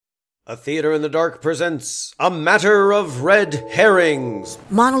A Theater in the Dark presents A Matter of Red Herrings.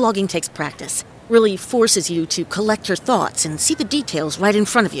 Monologuing takes practice. Really forces you to collect your thoughts and see the details right in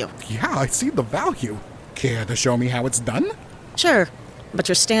front of you. Yeah, I see the value. Care to show me how it's done? Sure, but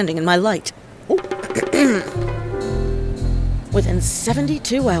you're standing in my light. Oh. Within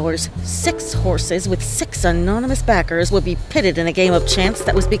 72 hours, 6 horses with 6 anonymous backers would be pitted in a game of chance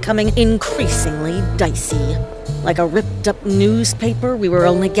that was becoming increasingly dicey. Like a ripped-up newspaper, we were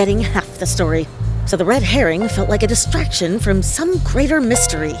only getting half the story. So the red herring felt like a distraction from some greater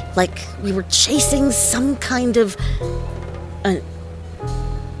mystery. Like we were chasing some kind of...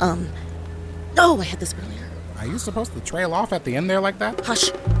 Oh, I had this earlier. Are you supposed to trail off at the end there like that? Hush.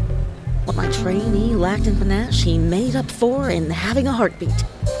 What my trainee lacked in panache, he made up for in having a heartbeat.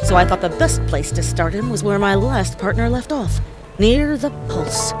 So I thought the best place to start him was where my last partner left off, near the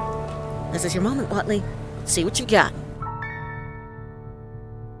pulse. This is your moment, Watley. Let's see what you got.